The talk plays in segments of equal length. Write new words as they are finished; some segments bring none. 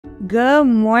Good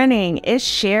morning. It's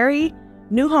Sherri,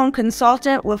 new home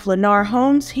consultant with Lennar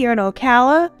Homes here in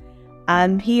Ocala.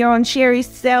 I'm here on Sherri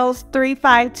Sells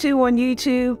 352 on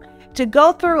YouTube to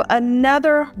go through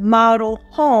another model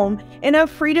home in a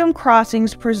Freedom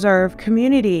Crossings Preserve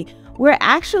community. We're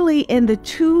actually in the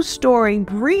two-story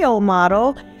BRIO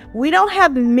model. We don't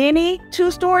have many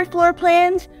two-story floor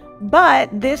plans, but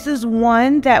this is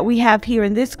one that we have here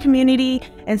in this community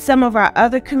and some of our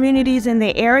other communities in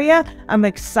the area. I'm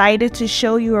excited to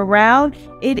show you around.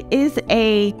 It is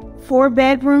a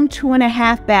 4-bedroom,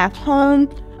 2.5-bath home.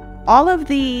 All of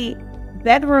the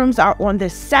bedrooms are on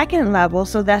the second level,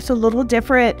 so that's a little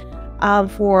different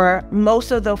for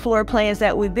most of the floor plans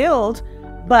that we build.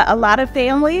 But a lot of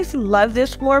families love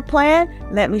this floor plan.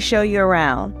 Let me show you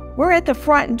around. We're at the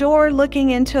front door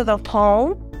looking into the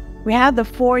home. We have the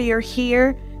foyer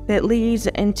here that leads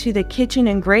into the kitchen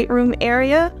and great room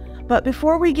area. But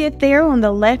before we get there, on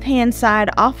the left-hand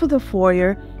side off of the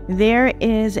foyer, there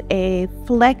is a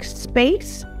flex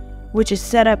space, which is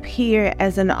set up here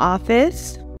as an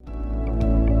office.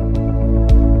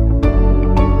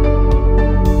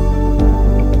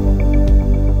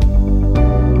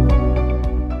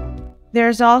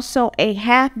 There's also a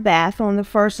half bath on the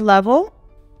first level.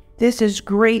 This is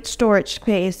great storage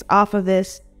space off of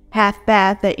this half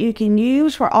bath that you can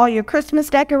use for all your Christmas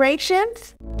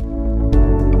decorations.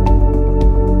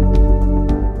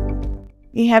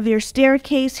 You have your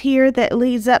staircase here that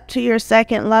leads up to your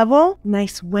second level.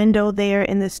 Nice window there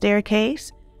in the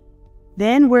staircase.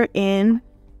 Then we're in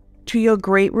to your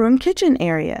great room kitchen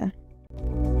area.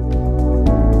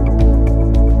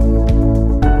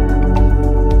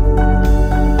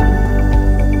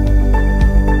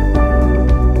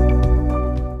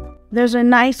 There's a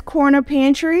nice corner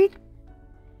pantry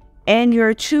and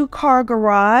your 2-car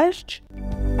garage.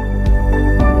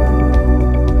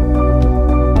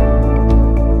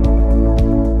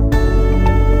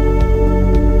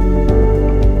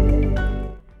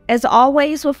 As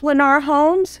always with Lennar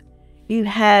Homes, you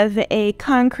have a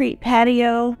concrete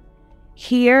patio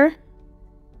here.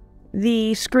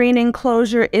 The screen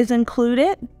enclosure is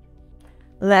included.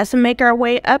 Let's make our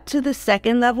way up to the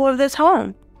second level of this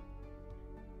home.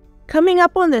 Coming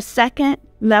up on the second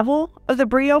level of the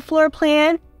BRIO floor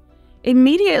plan,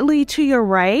 immediately to your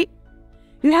right,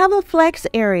 you have a flex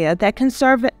area that can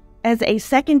serve as a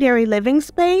secondary living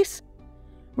space.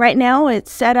 Right now,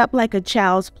 it's set up like a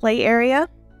child's play area,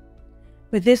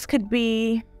 but this could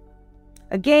be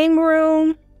a game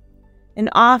room, an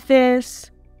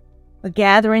office, a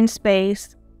gathering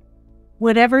space,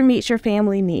 whatever meets your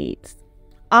family needs.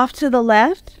 Off to the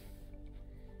left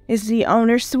is the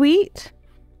owner's suite.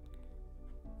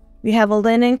 We have a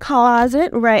linen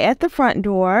closet right at the front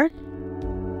door.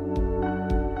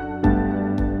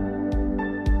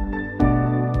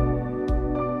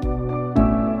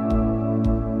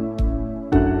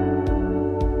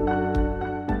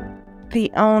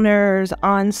 The owner's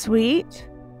ensuite.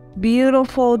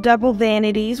 Beautiful double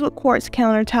vanities with quartz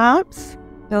countertops.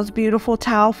 Those beautiful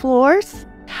tile floors.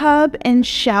 Tub and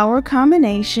shower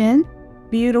combination.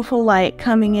 Beautiful light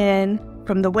coming in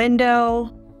from the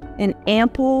window. An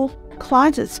ample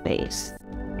closet space.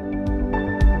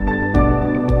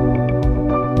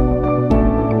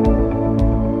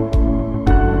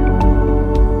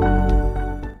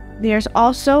 There's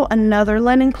also another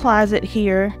linen closet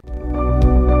here.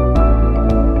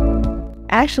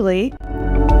 Actually,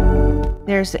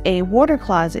 there's a water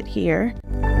closet here.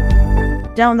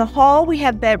 Down the hall, we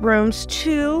have bedrooms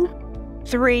 2,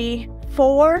 3,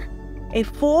 4, a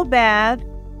full bath,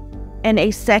 and a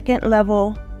second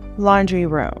level laundry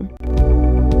room.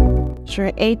 Sure,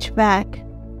 HVAC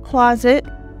closet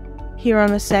here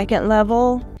on the second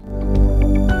level.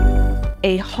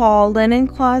 A hall linen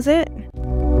closet.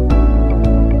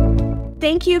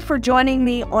 Thank you for joining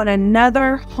me on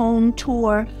another home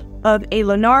tour of a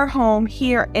Lennar home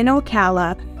here in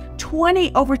Ocala.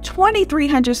 Over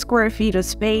 2,300 square feet of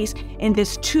space in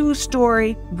this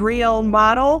 2-story BRIO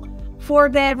model. 4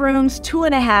 bedrooms,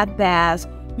 2.5 baths.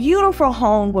 Beautiful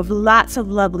home with lots of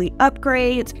lovely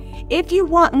upgrades. If you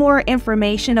want more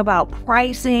information about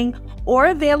pricing or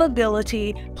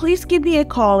availability, please give me a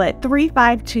call at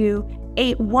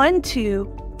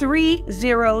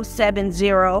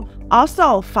 352-812-3070.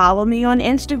 Also, follow me on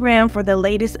Instagram for the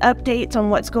latest updates on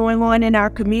what's going on in our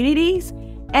communities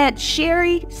at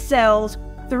Sherri Sells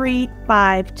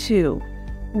 352.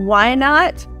 Why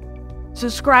not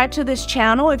subscribe to this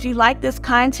channel if you like this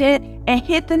content and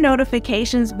hit the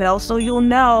notifications bell so you'll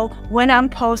know when I'm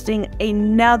posting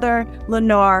another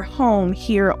Lennar home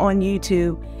here on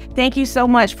YouTube. Thank you so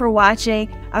much for watching.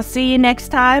 I'll see you next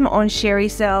time on Sherri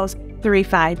Sells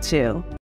 352.